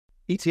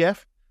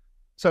ETF.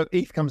 So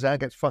ETH comes out,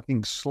 gets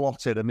fucking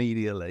slotted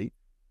immediately.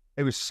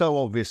 It was so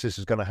obvious this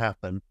was going to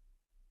happen.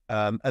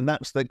 And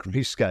that's the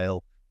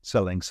grayscale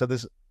selling. So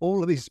there's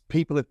all of these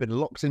people have been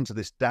locked into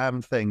this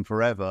damn thing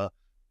forever.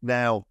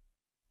 Now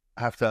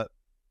have to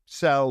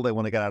sell. They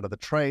want to get out of the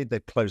trade.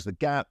 They've closed the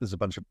gap. There's a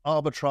bunch of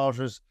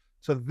arbitrageurs.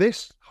 So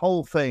this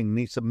whole thing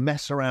needs to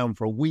mess around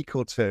for a week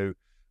or two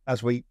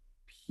as we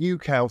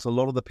puke out a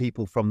lot of the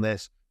people from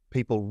this,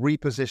 people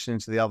reposition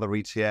into the other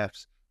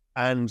ETFs,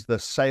 and the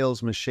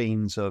sales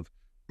machines of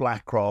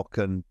BlackRock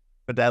and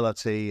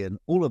Fidelity and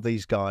all of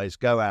these guys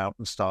go out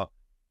and start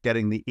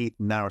getting the ETH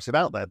narrative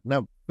out there.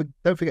 Now,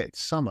 don't forget,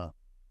 it's summer.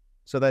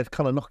 So they're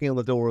kind of knocking on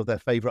the door of their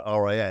favorite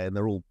RIA, and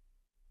they're all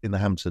in the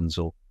Hamptons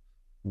or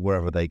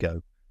wherever they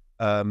go.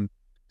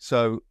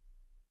 So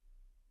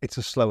it's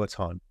a slower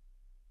time.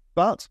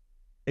 But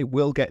it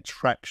will get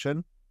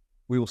traction.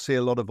 We will see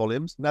a lot of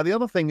volumes. Now, the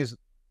other thing is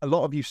a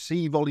lot of you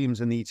see volumes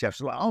in the ETFs.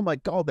 Like, oh my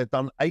God, they've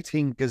done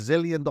 $18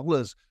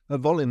 gazillion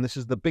of volume. This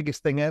is the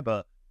biggest thing ever.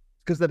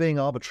 It's because they're being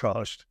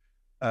arbitraged.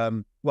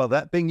 Well,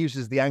 that being used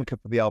as the anchor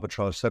for the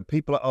arbitrage. So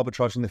people are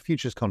arbitraging the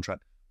futures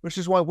contract, which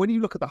is why when you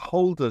look at the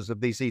holders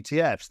of these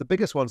ETFs, the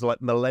biggest ones are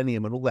like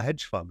Millennium and all the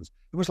hedge funds.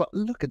 It was like,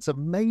 look, it's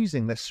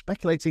amazing. They're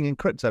speculating in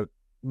crypto.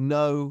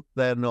 No,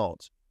 they're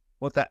not.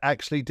 What they're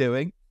actually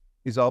doing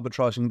is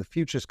arbitraging the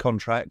futures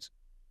contract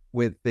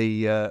with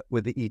the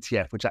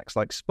ETF, which acts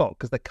like spot,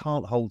 because they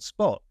can't hold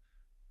spot.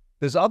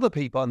 There's other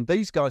people, and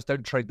these guys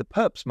don't trade the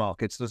perps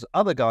markets. There's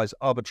other guys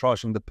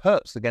arbitraging the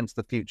perps against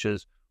the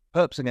futures,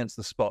 perps against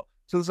the spot.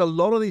 So there's a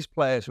lot of these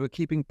players who are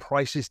keeping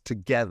prices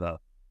together.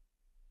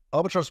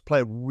 Arbitrage play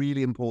a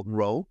really important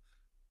role.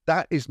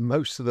 That is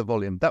most of the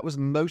volume. That was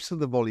most of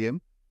the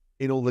volume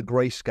in all the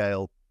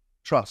grayscale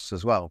trusts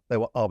as well. They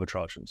were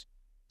arbitrations.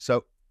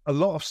 So a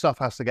lot of stuff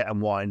has to get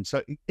unwind.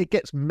 So it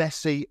gets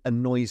messy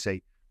and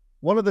noisy.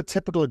 One of the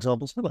typical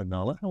examples, hello,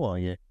 Nala, how are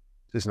you?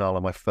 This is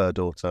Nala, my fur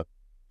daughter.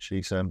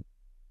 She's,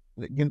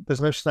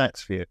 there's no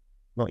snacks for you.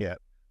 Not yet.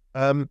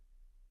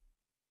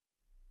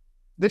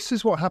 This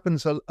is what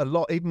happens a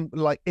lot, even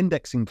like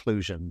index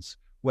inclusions.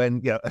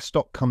 When a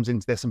stock comes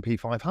into the S&P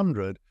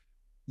 500,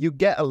 you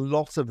get a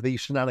lot of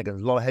these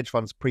shenanigans. A lot of hedge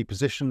funds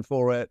pre-position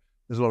for it.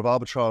 There's a lot of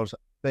arbitrage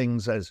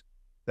things as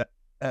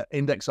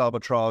index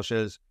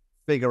arbitrageurs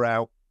figure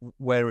out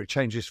where it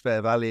changes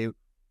fair value,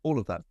 all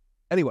of that.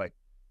 Anyway,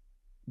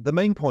 the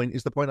main point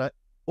is the point I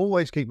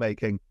always keep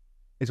making.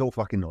 It's all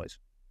fucking noise.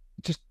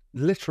 It just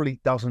literally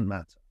doesn't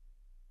matter.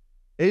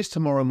 Is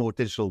tomorrow more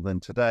digital than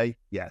today?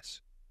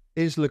 Yes.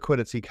 Is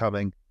liquidity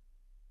coming?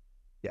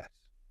 Yes.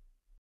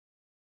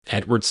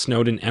 Edward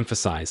Snowden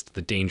emphasized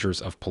the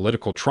dangers of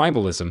political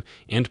tribalism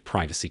and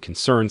privacy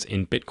concerns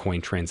in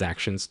Bitcoin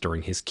transactions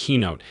during his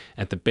keynote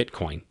at the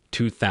Bitcoin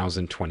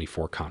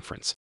 2024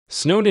 conference.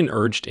 Snowden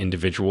urged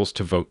individuals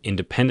to vote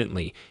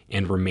independently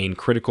and remain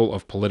critical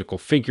of political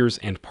figures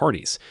and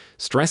parties,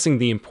 stressing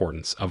the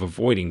importance of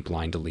avoiding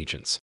blind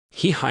allegiance.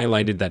 He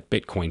highlighted that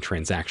Bitcoin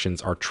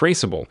transactions are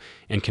traceable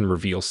and can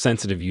reveal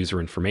sensitive user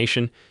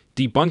information,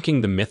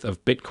 debunking the myth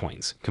of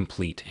Bitcoin's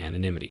complete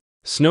anonymity.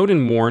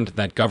 Snowden warned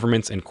that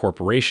governments and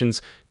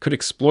corporations could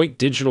exploit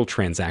digital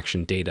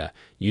transaction data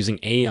using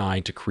AI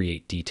to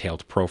create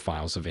detailed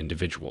profiles of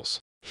individuals.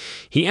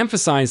 He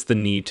emphasized the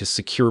need to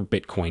secure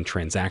Bitcoin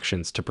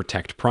transactions to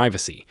protect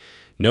privacy,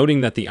 noting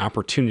that the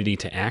opportunity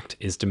to act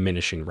is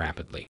diminishing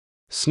rapidly.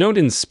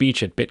 Snowden's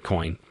speech at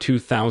Bitcoin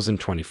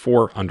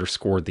 2024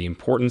 underscored the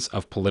importance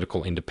of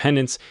political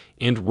independence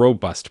and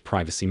robust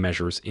privacy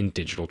measures in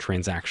digital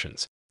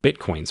transactions.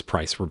 Bitcoin's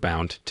price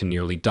rebound to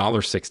nearly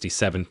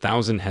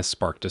 $67,000 has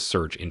sparked a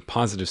surge in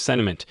positive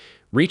sentiment,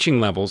 reaching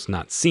levels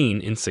not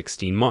seen in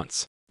 16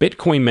 months.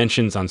 Bitcoin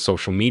mentions on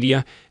social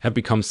media have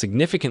become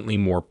significantly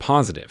more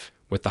positive,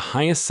 with the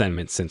highest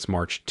sentiment since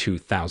March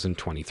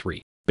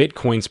 2023.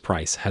 Bitcoin's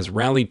price has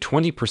rallied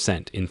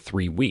 20% in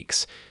 3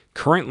 weeks,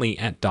 currently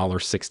at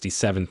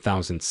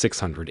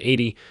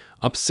 $67,680,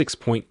 up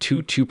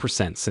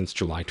 6.22% since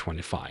July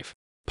 25.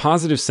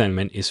 Positive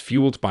sentiment is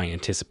fueled by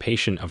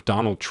anticipation of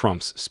Donald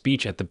Trump's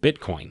speech at the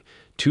Bitcoin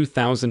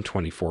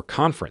 2024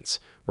 conference,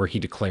 where he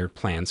declared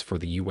plans for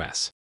the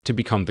U.S. to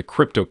become the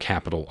crypto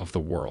capital of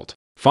the world.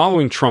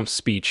 Following Trump's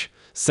speech,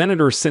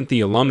 Senator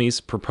Cynthia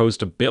Lummis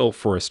proposed a bill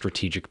for a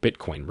strategic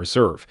Bitcoin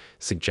reserve,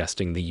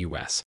 suggesting the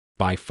U.S.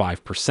 buy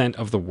 5%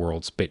 of the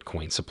world's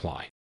Bitcoin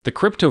supply. The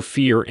Crypto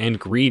Fear and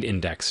Greed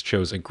Index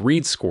shows a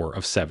greed score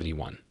of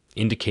 71,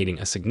 indicating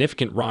a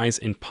significant rise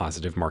in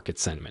positive market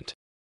sentiment.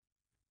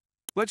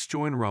 Let's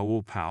join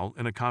Raoul Pal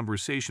in a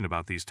conversation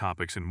about these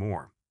topics and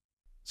more.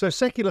 So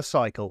secular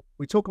cycle.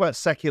 We talk about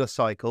secular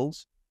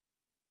cycles,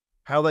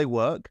 how they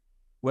work,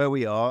 where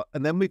we are,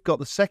 and then we've got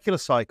the secular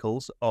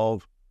cycles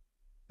of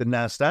the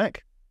NASDAQ.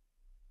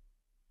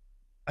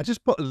 I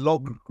just put a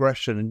log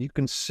regression and you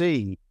can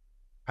see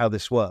how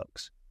this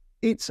works.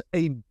 It's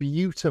a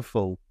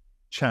beautiful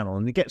channel,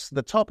 and it gets to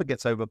the top, it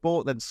gets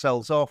overbought, then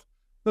sells off.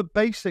 But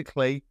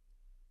basically,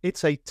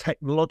 it's a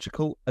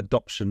technological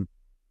adoption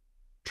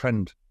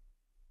trend.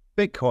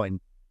 Bitcoin,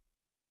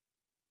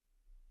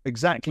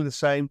 exactly the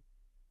same,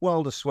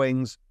 world of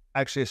swings,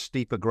 actually a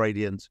steeper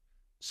gradient.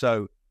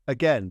 So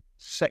again,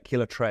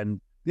 secular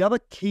trend. The other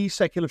key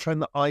secular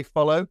trend that I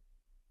follow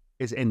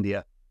is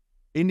India.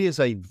 India is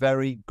a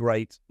very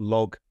great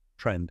log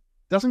trend.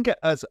 Doesn't get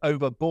as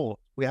overbought.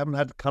 We haven't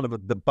had kind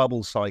of the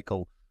bubble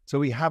cycle. So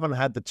we haven't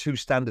had the 2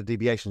 standard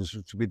deviations,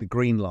 which would be the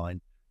green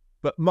line.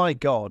 But my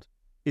God,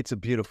 it's a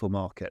beautiful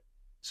market.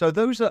 So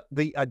those are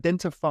the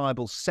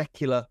identifiable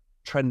secular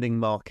trending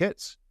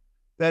markets.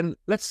 Then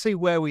let's see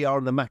where we are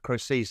in the macro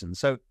season.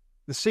 So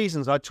the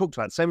seasons I talked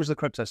about, same as the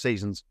crypto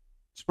seasons,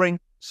 spring,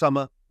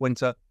 summer,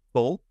 winter,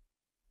 fall.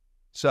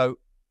 So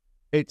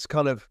it's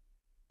kind of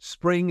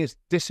spring is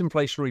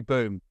disinflationary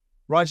boom,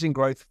 rising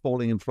growth,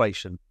 falling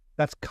inflation.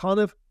 That's kind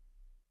of,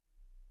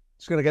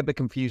 it's going to get a bit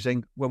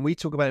confusing. When we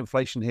talk about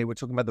inflation here, we're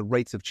talking about the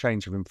rate of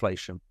change of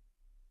inflation.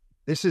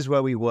 This is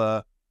where we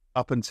were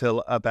up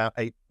until about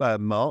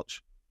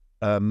March,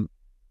 and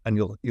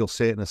you'll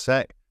see it in a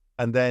sec.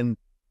 And then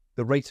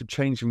the rate of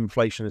change of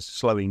inflation is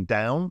slowing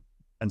down,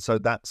 and so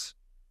that's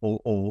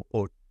or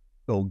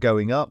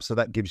going up. So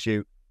that gives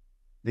you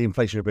the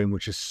inflationary boom,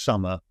 which is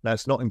summer. Now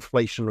it's not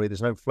inflationary.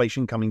 There's no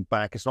inflation coming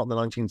back. It's not the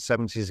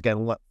 1970s again.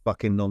 All that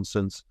fucking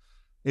nonsense.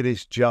 It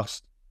is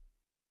just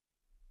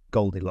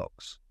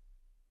Goldilocks.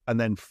 And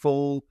then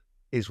fall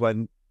is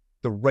when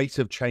the rate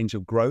of change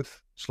of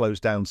growth slows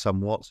down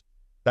somewhat.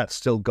 That's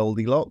still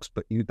Goldilocks,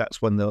 but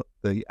that's when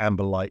the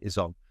amber light is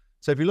on.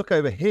 So if you look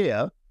over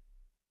here,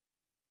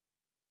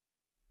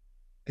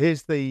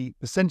 here's the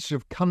percentage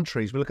of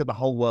countries. We look at the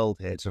whole world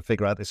here to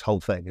figure out this whole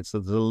thing. There's a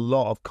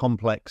lot of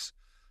complex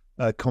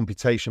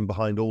computation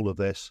behind all of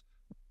this,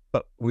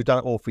 but we've done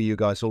it all for you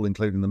guys, all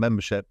including the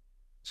membership.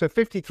 So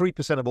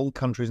 53% of all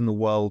countries in the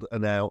world are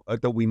now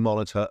that we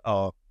monitor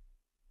are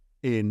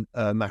in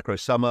macro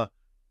summer,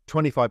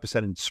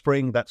 25% in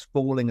spring. That's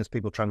falling as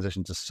people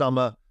transition to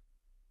summer.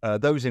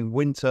 Those in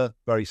winter,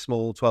 very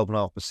small,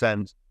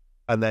 12.5%.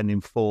 And then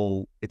in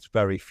fall, it's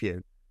very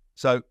few.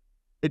 So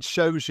it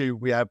shows you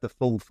we have the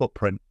full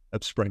footprint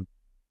of spring.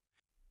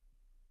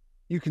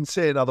 You can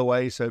see it other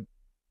ways. So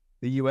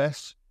the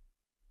US,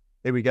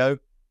 here we go,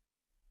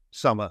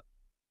 summer.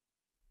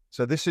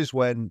 So this is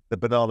when the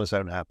banana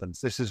zone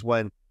happens. This is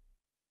when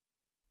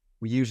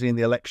we're usually in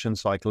the election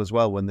cycle as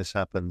well when this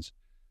happens.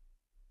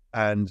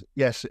 And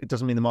yes, it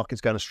doesn't mean the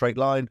market's going a straight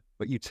line,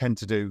 but you tend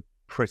to do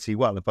pretty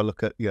well. If I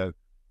look at, the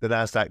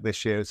NASDAQ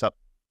this year, it's up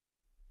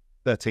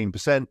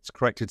 13%. It's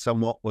corrected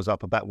somewhat, was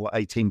up about,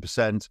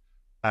 18%.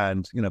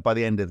 And, by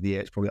the end of the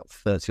year, it's probably up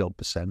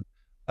 30-odd%.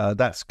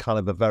 That's kind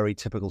of a very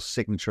typical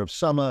signature of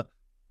summer.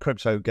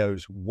 Crypto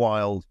goes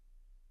wild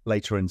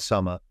later in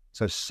summer.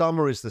 So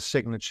summer is the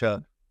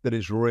signature that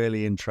is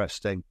really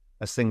interesting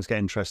as things get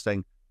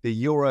interesting. The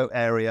Euro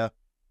area,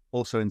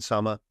 also in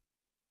summer.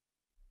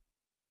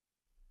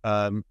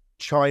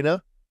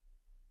 China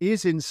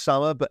is in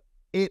summer, but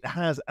it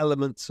has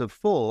elements of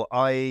fall,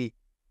 i.e.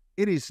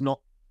 it is not,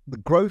 the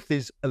growth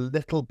is a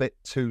little bit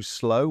too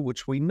slow,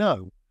 which we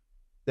know.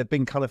 They've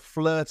been kind of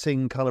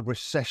flirting kind of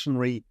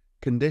recessionary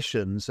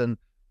conditions, and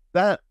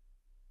that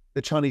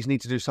the Chinese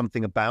need to do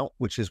something about,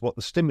 which is what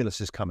the stimulus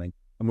is coming.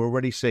 And we're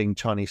already seeing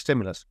Chinese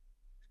stimulus.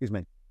 Excuse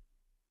me.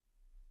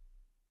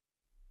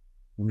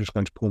 I'm just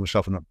going to pour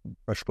myself in a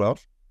fresh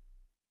glass.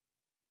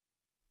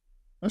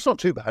 That's not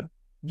too bad.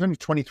 It was only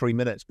 23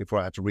 minutes before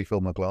I had to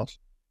refill my glass.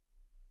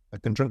 I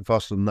can drink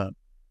faster than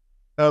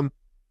that.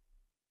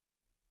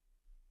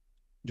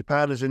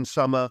 Japan is in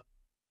summer.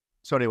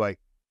 So anyway,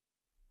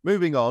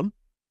 moving on.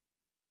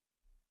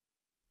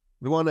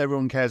 The one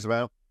everyone cares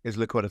about is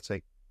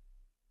liquidity.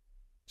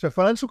 So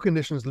financial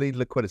conditions lead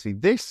liquidity.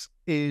 This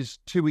is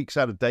 2 weeks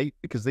out of date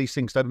because these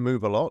things don't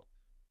move a lot.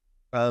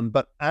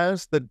 But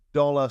as the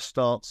dollar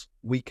starts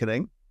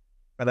weakening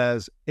and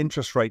as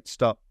interest rates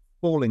start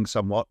falling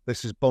somewhat,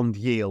 this is bond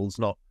yields,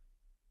 not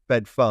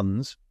Fed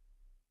funds,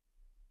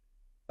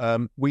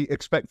 we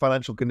expect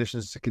financial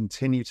conditions to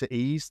continue to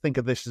ease. Think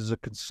of this as a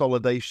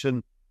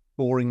consolidation,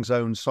 boring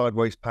zone,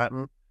 sideways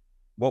pattern.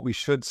 What we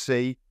should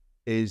see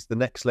is the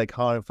next leg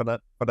higher in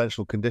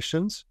financial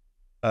conditions,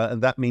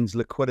 and that means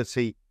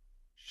liquidity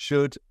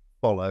should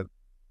follow.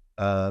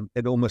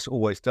 It almost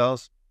always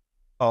does.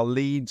 Our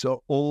leads are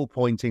all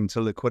pointing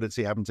to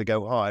liquidity having to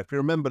go high. If you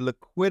remember,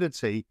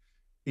 liquidity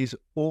is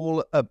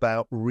all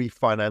about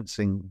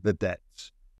refinancing the debts.